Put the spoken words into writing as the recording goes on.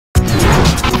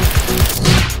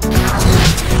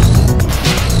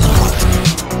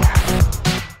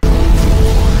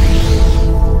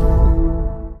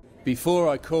Before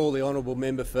I call the honourable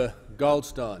member for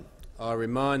Goldstein, I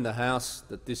remind the House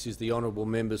that this is the honourable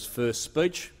member's first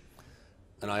speech,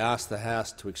 and I ask the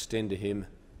House to extend to him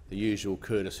the usual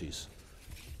courtesies.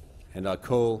 And I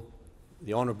call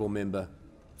the honourable member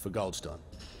for Goldstein.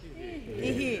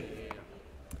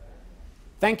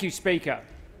 Thank you, Speaker.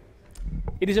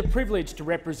 It is a privilege to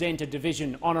represent a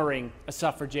division honouring a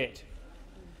suffragette.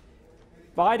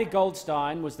 Vida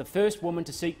Goldstein was the first woman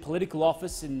to seek political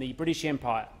office in the British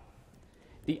Empire.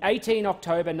 The 18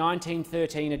 October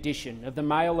 1913 edition of the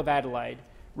Mail of Adelaide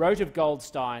wrote of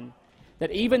Goldstein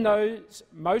that even those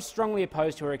most strongly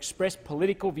opposed to her expressed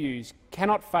political views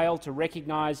cannot fail to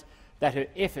recognise that her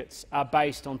efforts are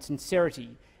based on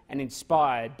sincerity and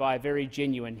inspired by a very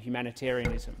genuine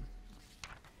humanitarianism.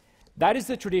 That is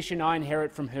the tradition I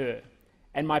inherit from her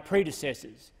and my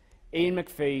predecessors, Ian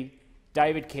McPhee,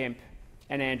 David Kemp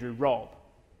and Andrew Robb.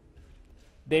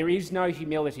 There is no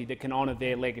humility that can honour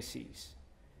their legacies.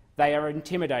 They are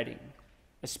intimidating,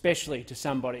 especially to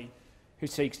somebody who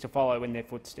seeks to follow in their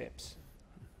footsteps.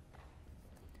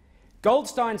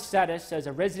 Goldstein's status as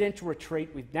a residential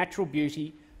retreat with natural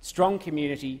beauty, strong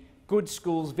community, good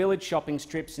schools, village shopping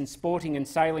strips and sporting and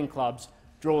sailing clubs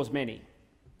draws many.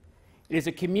 It is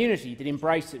a community that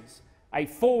embraces a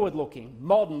forward-looking,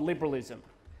 modern liberalism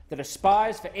that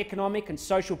aspires for economic and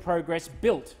social progress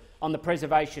built on the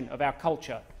preservation of our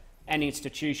culture and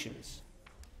institutions.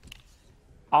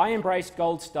 I embrace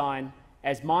Goldstein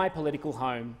as my political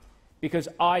home because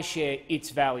I share its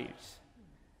values,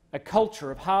 a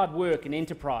culture of hard work and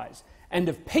enterprise, and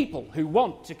of people who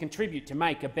want to contribute to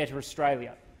make a better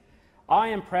Australia. I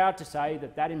am proud to say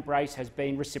that that embrace has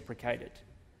been reciprocated.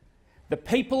 The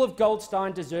people of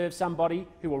Goldstein deserve somebody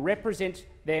who will represent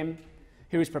them,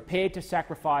 who is prepared to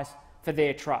sacrifice for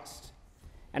their trust,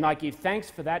 and I give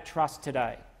thanks for that trust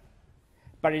today.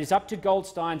 But it is up to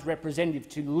Goldstein's representative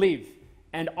to live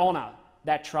and honour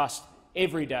that trust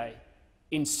every day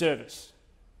in service.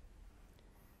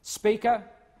 Speaker,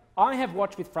 I have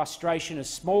watched with frustration as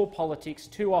small politics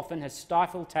too often has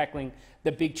stifled tackling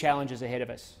the big challenges ahead of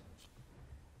us.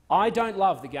 I don't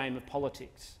love the game of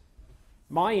politics.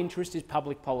 My interest is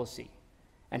public policy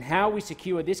and how we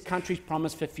secure this country's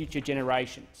promise for future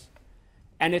generations.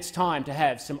 And it's time to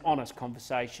have some honest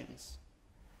conversations.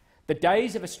 The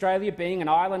days of Australia being an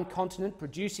island continent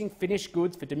producing finished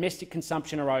goods for domestic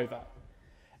consumption are over.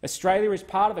 Australia is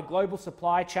part of a global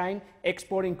supply chain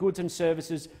exporting goods and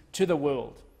services to the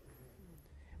world.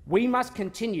 We must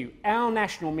continue our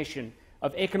national mission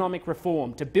of economic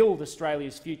reform to build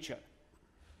Australia's future.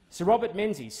 Sir Robert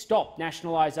Menzies stopped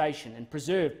nationalisation and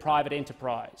preserved private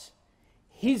enterprise.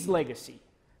 His legacy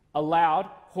allowed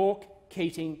Hawke,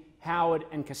 Keating, Howard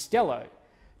and Costello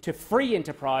to free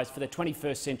enterprise for the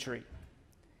 21st century,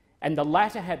 and the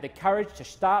latter had the courage to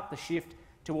start the shift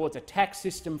towards a tax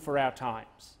system for our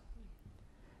times.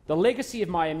 The legacy of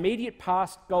my immediate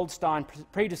past Goldstein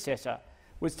predecessor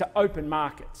was to open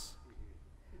markets.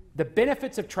 The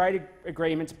benefits of trade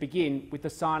agreements begin with the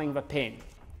signing of a pen,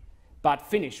 but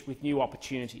finish with new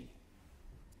opportunity.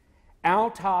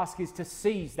 Our task is to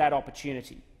seize that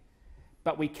opportunity,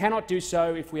 but we cannot do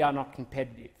so if we are not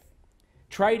competitive.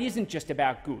 Trade isn't just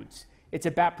about goods, it's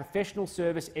about professional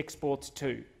service exports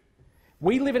too.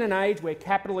 We live in an age where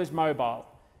capital is mobile,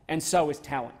 and so is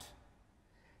talent.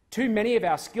 Too many of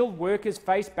our skilled workers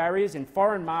face barriers in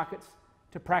foreign markets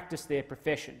to practice their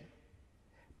profession.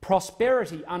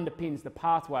 Prosperity underpins the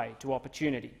pathway to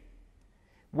opportunity.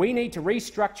 We need to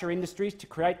restructure industries to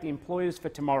create the employers for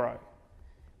tomorrow.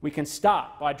 We can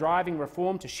start by driving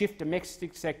reform to shift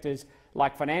domestic sectors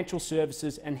like financial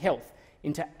services and health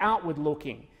into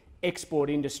outward-looking export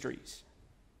industries.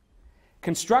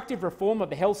 Constructive reform of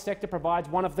the health sector provides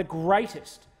one of the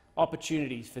greatest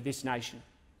opportunities for this nation.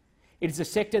 It is a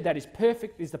sector that is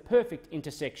the perfect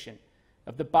intersection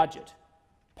of the budget,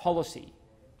 policy,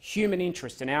 human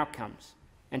interest and outcomes,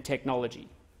 and technology.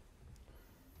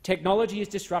 Technology is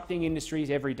disrupting industries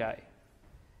every day,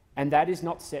 and that is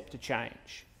not set to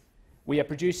change. We are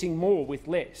producing more with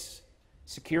less,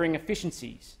 securing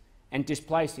efficiencies and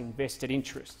displacing vested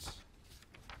interests.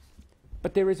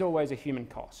 But there is always a human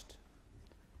cost.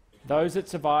 Those that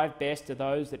survive best are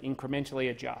those that incrementally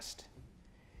adjust.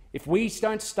 If we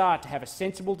don't start to have a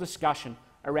sensible discussion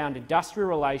around industrial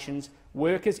relations,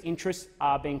 workers' interests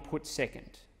are being put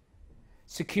second.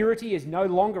 Security is no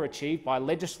longer achieved by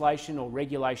legislation or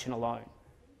regulation alone.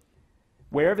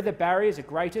 Wherever the barriers are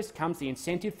greatest comes the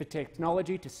incentive for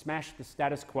technology to smash the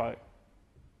status quo.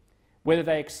 Whether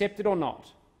they accept it or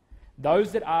not,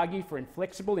 those that argue for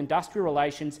inflexible industrial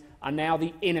relations are now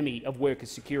the enemy of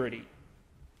workers' security.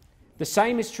 The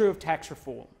same is true of tax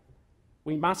reform.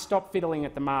 We must stop fiddling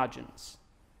at the margins.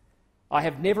 I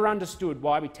have never understood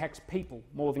why we tax people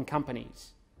more than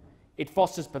companies. It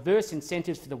fosters perverse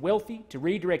incentives for the wealthy to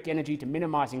redirect energy to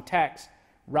minimising tax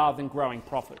rather than growing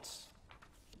profits.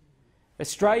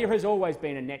 Australia has always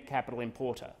been a net capital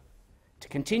importer. To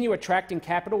continue attracting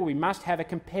capital, we must have a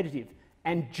competitive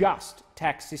and just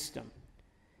tax system.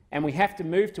 And we have to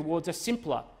move towards a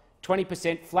simpler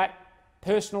 20% flat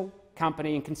personal,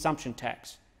 company and consumption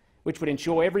tax, which would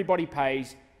ensure everybody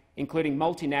pays, including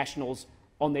multinationals,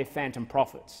 on their phantom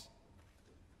profits.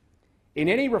 In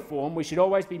any reform, we should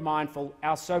always be mindful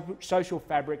our social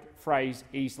fabric frays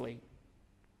easily.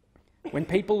 When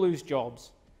people lose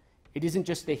jobs, it isn't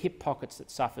just their hip pockets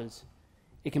that suffers,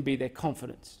 it can be their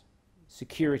confidence,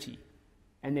 security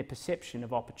and their perception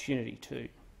of opportunity too.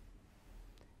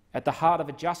 At the heart of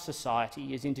a just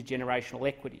society is intergenerational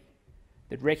equity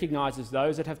that recognises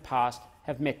those that have passed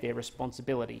have met their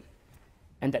responsibility,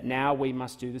 and that now we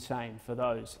must do the same for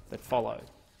those that follow.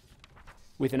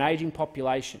 With an ageing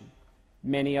population,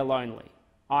 many are lonely,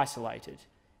 isolated,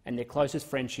 and their closest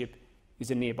friendship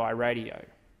is a nearby radio.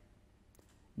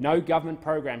 No government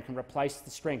program can replace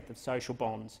the strength of social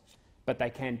bonds, but they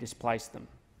can displace them.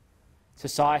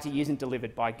 Society isn't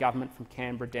delivered by government from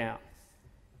Canberra down.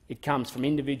 It comes from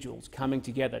individuals coming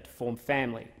together to form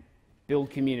family, build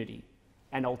community,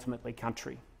 and ultimately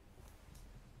country.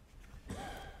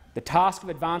 The task of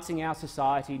advancing our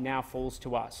society now falls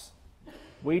to us.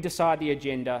 We decide the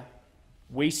agenda,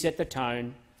 we set the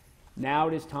tone. Now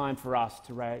it is time for us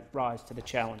to rise to the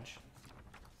challenge.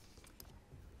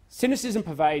 Cynicism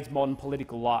pervades modern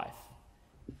political life,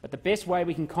 but the best way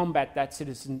we can combat that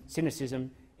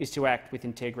cynicism is to act with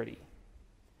integrity.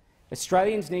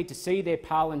 Australians need to see their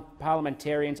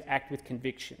parliamentarians act with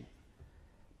conviction.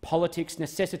 Politics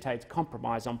necessitates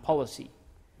compromise on policy,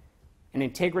 and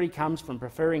integrity comes from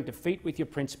preferring defeat with your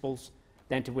principles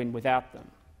than to win without them.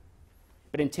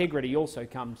 But integrity also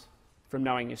comes from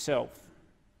knowing yourself.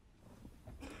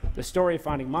 The story of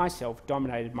finding myself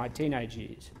dominated my teenage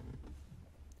years.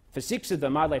 For 6 of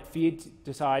them, I let fear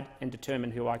decide and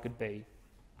determine who I could be.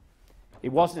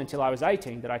 It wasn't until I was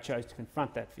 18 that I chose to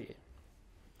confront that fear.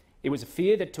 It was a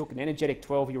fear that took an energetic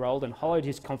 12-year-old and hollowed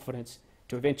his confidence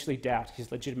to eventually doubt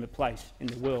his legitimate place in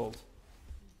the world.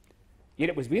 Yet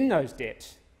it was in those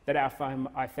depths that I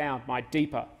found my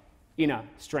deeper inner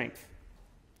strength.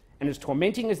 And as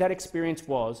tormenting as that experience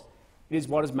was, it is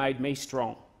what has made me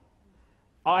strong.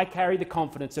 I carry the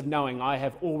confidence of knowing I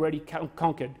have already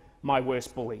conquered my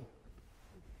worst bully.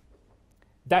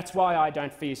 That's why I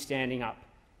don't fear standing up,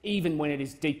 even when it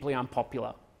is deeply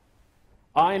unpopular.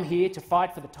 I am here to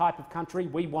fight for the type of country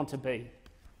we want to be.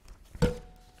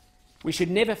 We should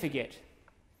never forget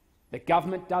that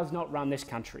government does not run this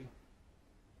country.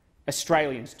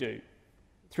 Australians do,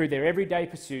 through their everyday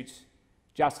pursuits,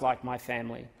 just like my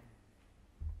family.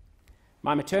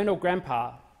 My maternal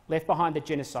grandpa left behind the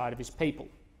genocide of his people.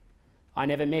 I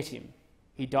never met him.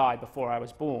 He died before I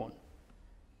was born.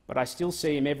 But I still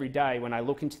see him every day when I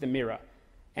look into the mirror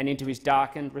and into his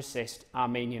darkened, recessed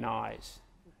Armenian eyes.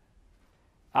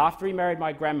 After he married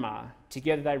my grandma,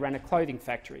 together they ran a clothing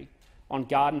factory on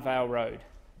Garden Vale Road,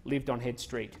 lived on Head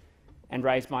Street, and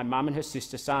raised my mum and her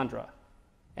sister Sandra,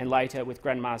 and later with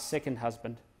Grandma's second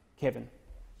husband, Kevin.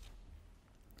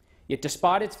 Yet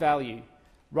despite its value,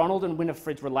 Ronald and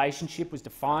Winifred's relationship was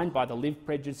defined by the lived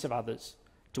prejudice of others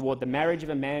toward the marriage of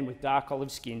a man with dark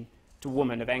olive skin to a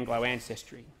woman of Anglo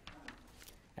ancestry.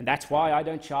 And that's why I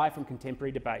don't shy from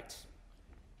contemporary debates.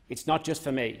 It's not just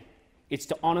for me. It's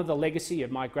to honour the legacy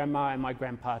of my grandma and my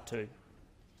grandpa too.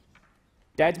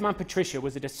 Dad's mum Patricia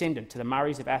was a descendant to the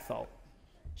Murrays of Athol.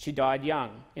 She died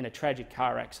young in a tragic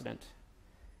car accident.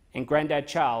 And Grandad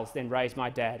Charles then raised my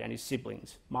dad and his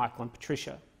siblings, Michael and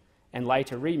Patricia, and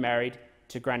later remarried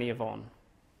to Granny Yvonne.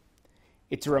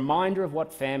 It's a reminder of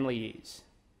what family is.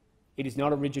 It is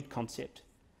not a rigid concept,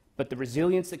 but the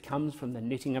resilience that comes from the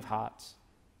knitting of hearts.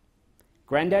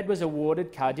 Grandad was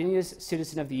awarded Cardinia's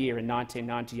Citizen of the Year in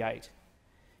 1998.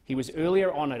 He was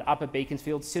earlier honoured Upper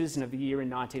Beaconsfield Citizen of the Year in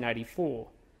 1984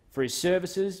 for his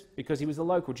services because he was a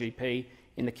local GP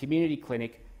in the community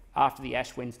clinic after the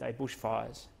Ash Wednesday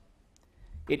bushfires.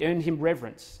 It earned him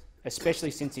reverence,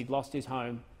 especially since he'd lost his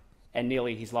home and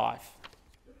nearly his life.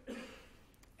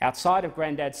 Outside of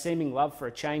Grandad's seeming love for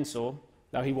a chainsaw,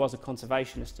 though he was a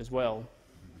conservationist as well,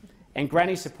 and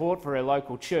Granny's support for her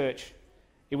local church,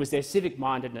 it was their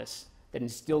civic-mindedness that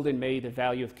instilled in me the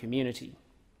value of community.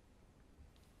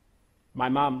 My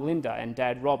mum, Linda, and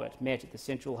Dad, Robert, met at the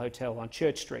Central Hotel on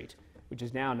Church Street, which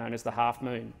is now known as the Half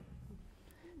Moon.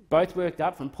 Both worked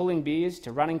up from pulling beers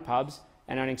to running pubs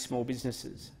and owning small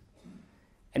businesses.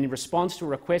 and in response to a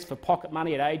request for pocket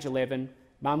money at age 11,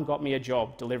 Mum got me a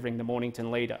job delivering the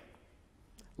Mornington Leader.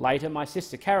 Later, my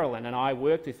sister Carolyn and I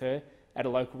worked with her at a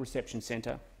local reception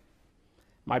centre.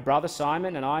 My brother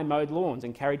Simon and I mowed lawns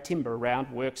and carried timber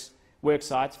around work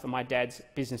sites for my dad's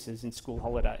businesses in school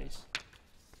holidays.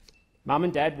 Mum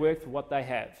and Dad worked for what they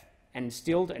have and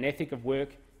instilled an ethic of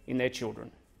work in their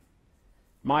children.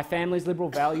 My family's Liberal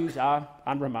values are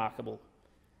unremarkable.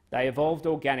 They evolved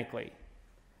organically,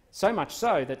 so much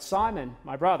so that Simon,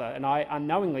 my brother, and I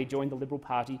unknowingly joined the Liberal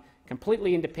Party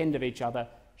completely independent of each other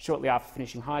shortly after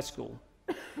finishing high school.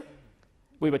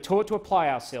 We were taught to apply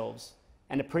ourselves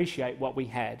and appreciate what we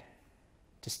had,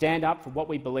 to stand up for what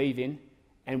we believe in,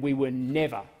 and we were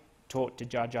never taught to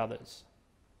judge others.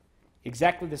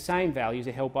 Exactly the same values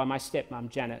are held by my stepmum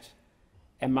Janet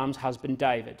and Mum's husband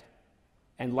David,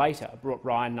 and later brought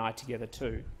Ryan and I together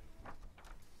too.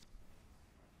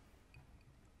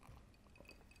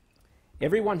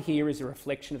 Everyone here is a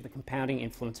reflection of the compounding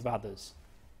influence of others.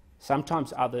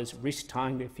 Sometimes others risk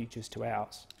tying their futures to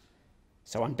ours.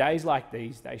 So on days like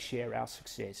these, they share our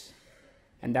success.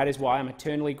 And that is why I'm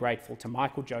eternally grateful to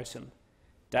Michael Josem,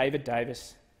 David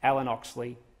Davis, Alan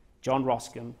Oxley, John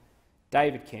Roscombe,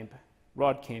 David Kemp,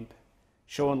 Rod Kemp,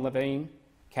 Sean Levine,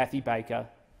 Kathy Baker,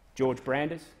 George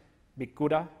Brandis, Mick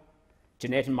Gooder,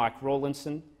 Jeanette and Mike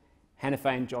Rawlinson, Hannah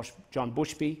Fay and John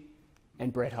Bushby,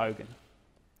 and Brett Hogan.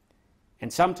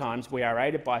 And sometimes we are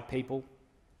aided by people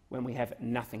when we have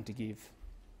nothing to give.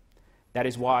 That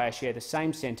is why I share the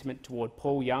same sentiment toward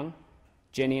Paul Young,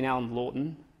 Jenny and Alan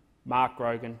Lawton, Mark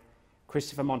Grogan,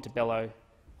 Christopher Montebello,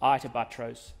 Ita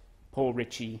Buttrose, Paul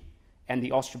Ritchie, and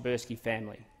the Ostrobersky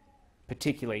family,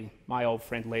 particularly my old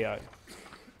friend Leo.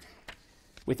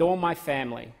 With all my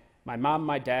family, my mum,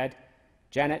 my dad,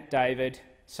 Janet, David,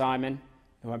 Simon,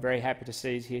 who I'm very happy to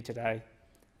see is here today,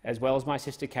 as well as my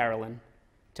sister Carolyn,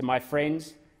 to my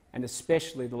friends, and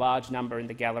especially the large number in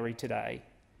the gallery today,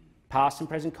 past and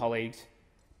present colleagues,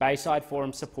 Bayside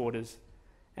Forum supporters,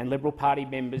 and Liberal Party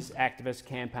members, activists,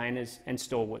 campaigners and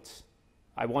stalwarts,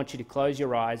 I want you to close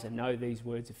your eyes and know these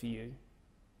words are for you.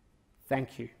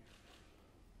 Thank you.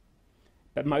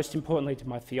 But most importantly, to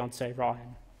my fiancé,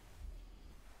 Ryan.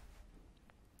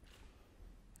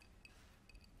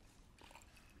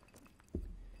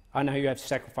 I know you have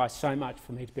sacrificed so much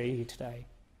for me to be here today,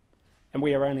 and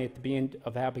we are only at the end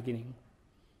of our beginning.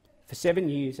 For 7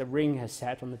 years, a ring has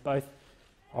sat on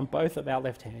both of our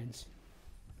left hands,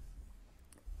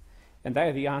 and they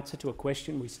are the answer to a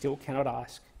question we still cannot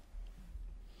ask.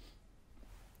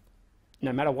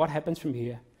 No matter what happens from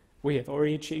here, we have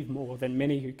already achieved more than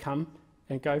many who come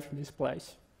and go from this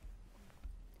place,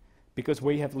 because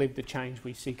we have lived the change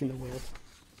we seek in the world.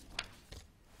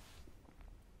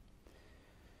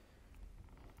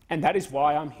 And that is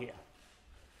why I'm here,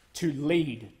 to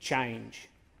lead change,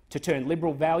 to turn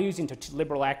Liberal values into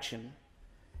Liberal action.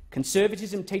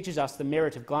 Conservatism teaches us the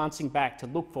merit of glancing back to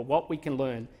look for what we can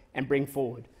learn and bring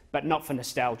forward, but not for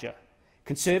nostalgia.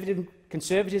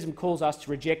 Conservatism calls us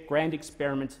to reject grand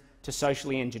experiments to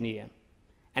socially engineer.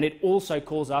 And it also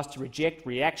calls us to reject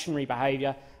reactionary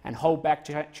behaviour and hold back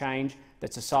change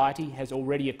that society has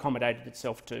already accommodated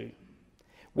itself to.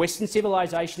 Western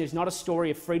civilisation is not a story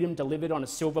of freedom delivered on a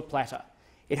silver platter.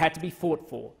 It had to be fought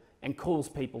for and calls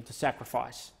people to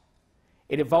sacrifice.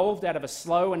 It evolved out of a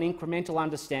slow and incremental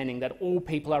understanding that all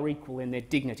people are equal in their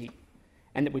dignity,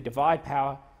 and that we divide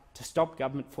power to stop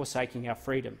government forsaking our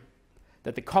freedom,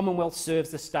 that the Commonwealth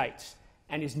serves the states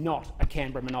and is not a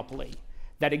Canberra monopoly,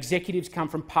 that executives come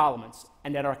from parliaments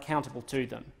and that are accountable to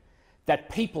them, that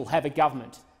people have a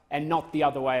government and not the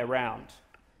other way around,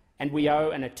 and we owe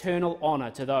an eternal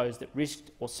honour to those that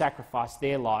risked or sacrificed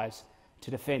their lives to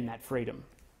defend that freedom.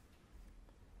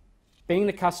 Being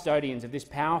the custodians of this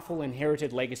powerful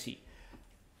inherited legacy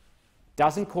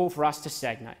doesn't call for us to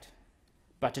stagnate,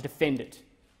 but to defend it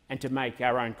and to make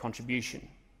our own contribution.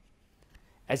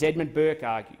 As Edmund Burke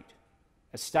argued,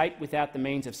 a state without the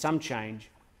means of some change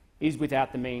is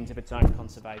without the means of its own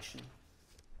conservation.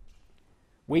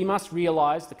 We must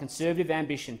realise the Conservative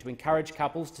ambition to encourage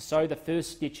couples to sew the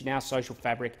first stitch in our social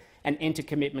fabric and enter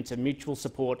commitments of mutual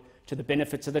support to the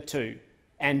benefits of the two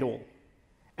and all,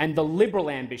 and the Liberal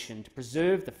ambition to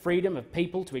preserve the freedom of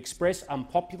people to express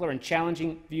unpopular and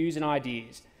challenging views and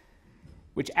ideas,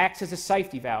 which acts as a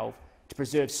safety valve to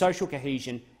preserve social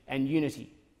cohesion and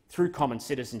unity through common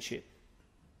citizenship.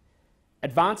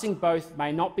 Advancing both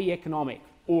may not be economic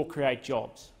or create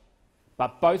jobs,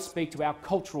 but both speak to our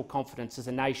cultural confidence as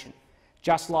a nation,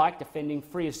 just like defending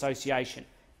free association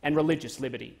and religious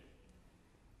liberty.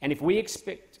 And if we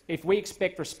expect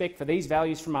respect for these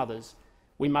values from others,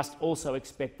 we must also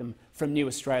expect them from new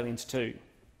Australians too.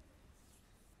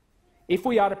 If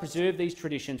we are to preserve these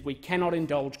traditions, we cannot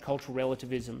indulge cultural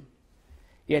relativism.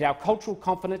 Yet our cultural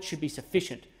confidence should be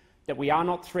sufficient that we are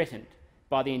not threatened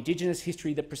by the Indigenous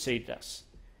history that preceded us,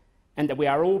 and that we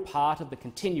are all part of the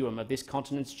continuum of this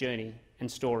continent's journey and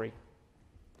story.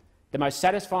 The most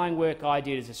satisfying work I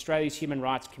did as Australia's Human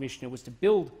Rights Commissioner was to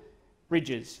build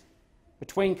bridges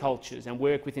between cultures and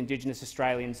work with Indigenous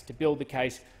Australians to build the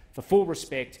case for full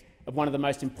respect of one of the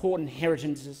most important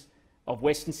heritages of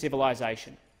Western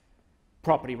civilisation: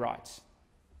 property rights.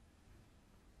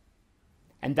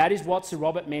 And that is what Sir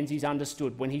Robert Menzies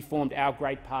understood when he formed our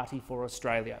great party for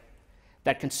Australia,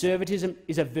 that conservatism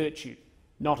is a virtue,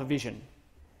 not a vision.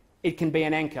 It can be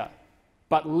an anchor,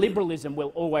 but liberalism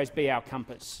will always be our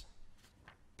compass.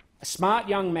 A smart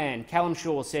young man, Callum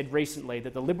Shaw, said recently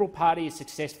that the Liberal Party is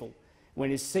successful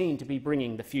when it is seen to be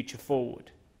bringing the future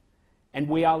forward. And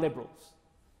we are Liberals.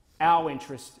 Our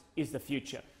interest is the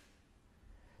future.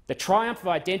 The triumph of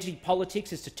identity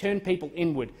politics is to turn people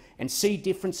inward and see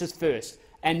differences first,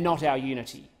 and not our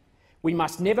unity. We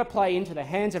must never play into the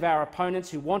hands of our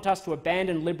opponents who want us to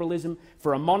abandon liberalism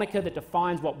for a moniker that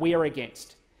defines what we are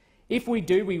against. If we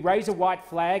do, we raise a white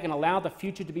flag and allow the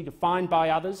future to be defined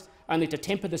by others, only to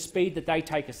temper the speed that they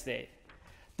take us there.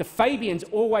 The Fabians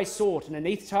always sought an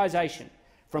anaesthetisation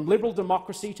from liberal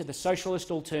democracy to the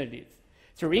socialist alternative,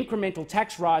 through incremental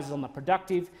tax rises on the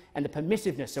productive and the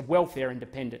permissiveness of welfare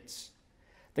independence.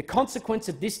 The consequence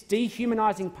of this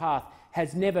dehumanising path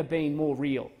has never been more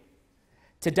real.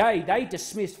 Today, they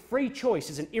dismiss free choice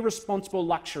as an irresponsible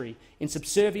luxury in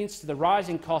subservience to the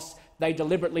rising costs they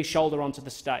deliberately shoulder onto the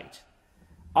state.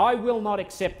 I will not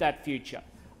accept that future.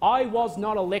 I was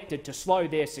not elected to slow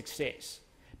their success,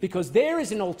 because there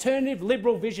is an alternative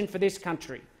Liberal vision for this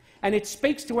country, and it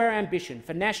speaks to our ambition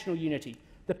for national unity,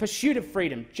 the pursuit of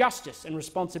freedom, justice and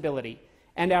responsibility,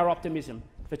 and our optimism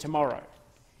for tomorrow.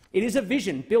 It is a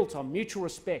vision built on mutual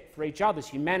respect for each other's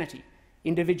humanity,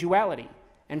 individuality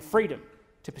and freedom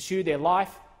to pursue their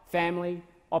life, family,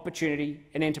 opportunity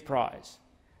and enterprise,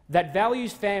 that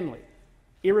values family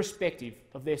irrespective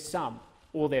of their sum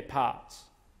or their parts.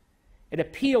 It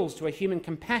appeals to a human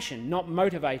compassion not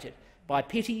motivated by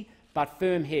pity but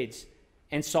firm heads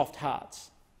and soft hearts.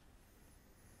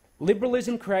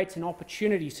 Liberalism creates an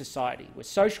opportunity society where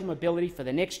social mobility for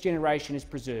the next generation is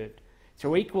preserved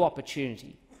through equal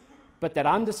opportunity, but that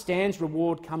understands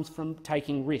reward comes from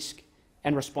taking risk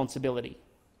and responsibility,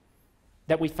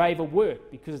 that we favour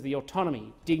work because of the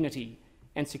autonomy, dignity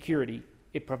and security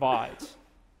it provides.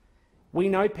 We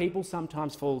know people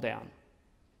sometimes fall down.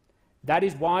 That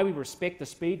is why we respect the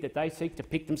speed that they seek to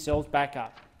pick themselves back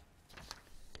up.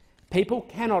 People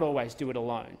cannot always do it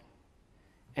alone,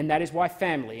 and that is why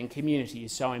family and community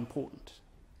is so important.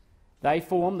 They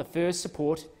form the first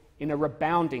support in a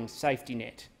rebounding safety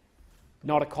net,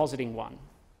 not a cosseting one.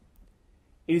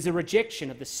 It is a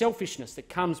rejection of the selfishness that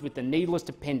comes with the needless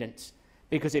dependence,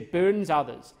 because it burdens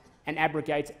others and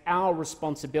abrogates our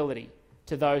responsibility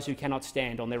to those who cannot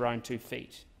stand on their own 2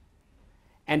 feet.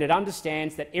 And it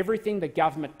understands that everything the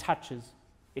government touches,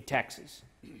 it taxes.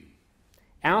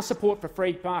 Our support for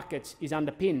free markets is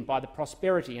underpinned by the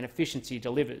prosperity and efficiency it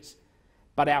delivers,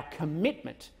 but our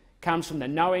commitment comes from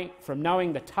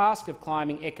knowing the task of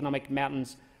climbing economic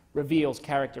mountains reveals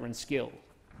character and skill.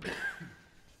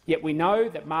 Yet we know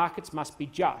that markets must be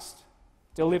just,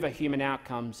 deliver human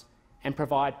outcomes and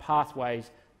provide pathways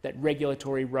that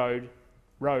regulatory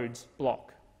roads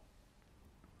block.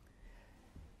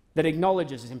 That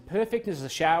acknowledges as imperfect as the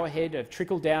showerhead of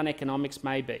trickle-down economics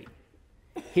may be,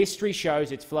 history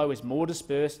shows its flow is more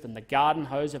dispersed than the garden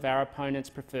hose of our opponents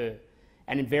prefer,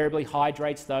 and invariably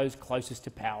hydrates those closest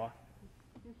to power.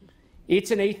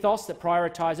 It's an ethos that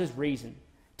prioritises reason,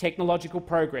 technological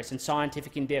progress and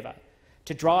scientific endeavour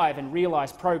to drive and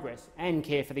realise progress and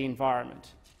care for the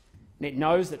environment. And it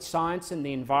knows that science and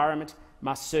the environment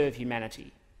must serve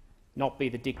humanity, not be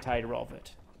the dictator of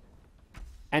it.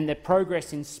 And that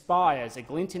progress inspires a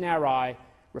glint in our eye,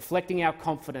 reflecting our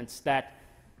confidence that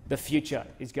the future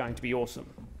is going to be awesome.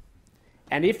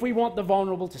 And if we want the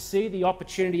vulnerable to see the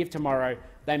opportunity of tomorrow,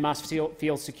 they must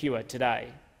feel secure today.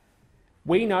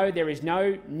 We know there is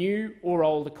no new or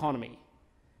old economy,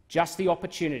 just the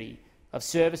opportunity of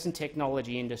service and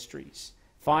technology industries,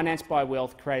 financed by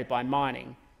wealth created by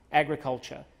mining,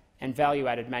 agriculture and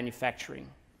value-added manufacturing,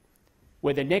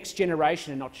 where the next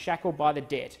generation are not shackled by the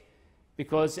debt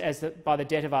by the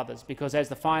debt of others, because as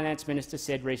the Finance Minister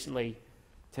said recently,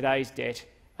 today's debt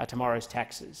are tomorrow's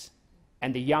taxes,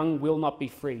 and the young will not be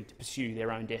free to pursue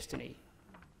their own destiny.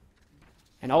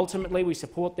 And ultimately we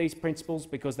support these principles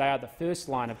because they are the first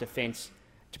line of defence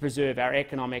to preserve our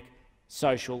economic,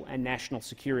 social and national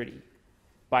security,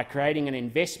 by creating an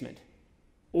investment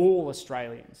all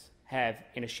Australians have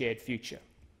in a shared future.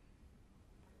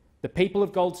 The people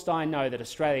of Goldstein know that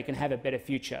Australia can have a better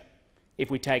future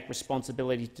if we take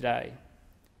responsibility today,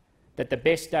 that the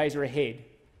best days are ahead,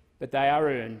 but they are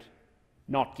earned,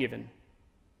 not given,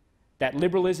 that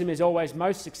liberalism is always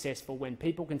most successful when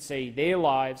people can see their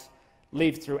lives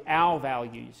lived through our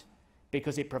values,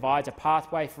 because it provides a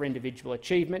pathway for individual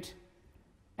achievement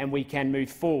and we can move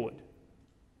forward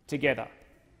together.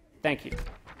 Thank you.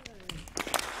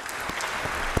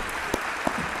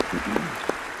 Thank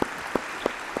you.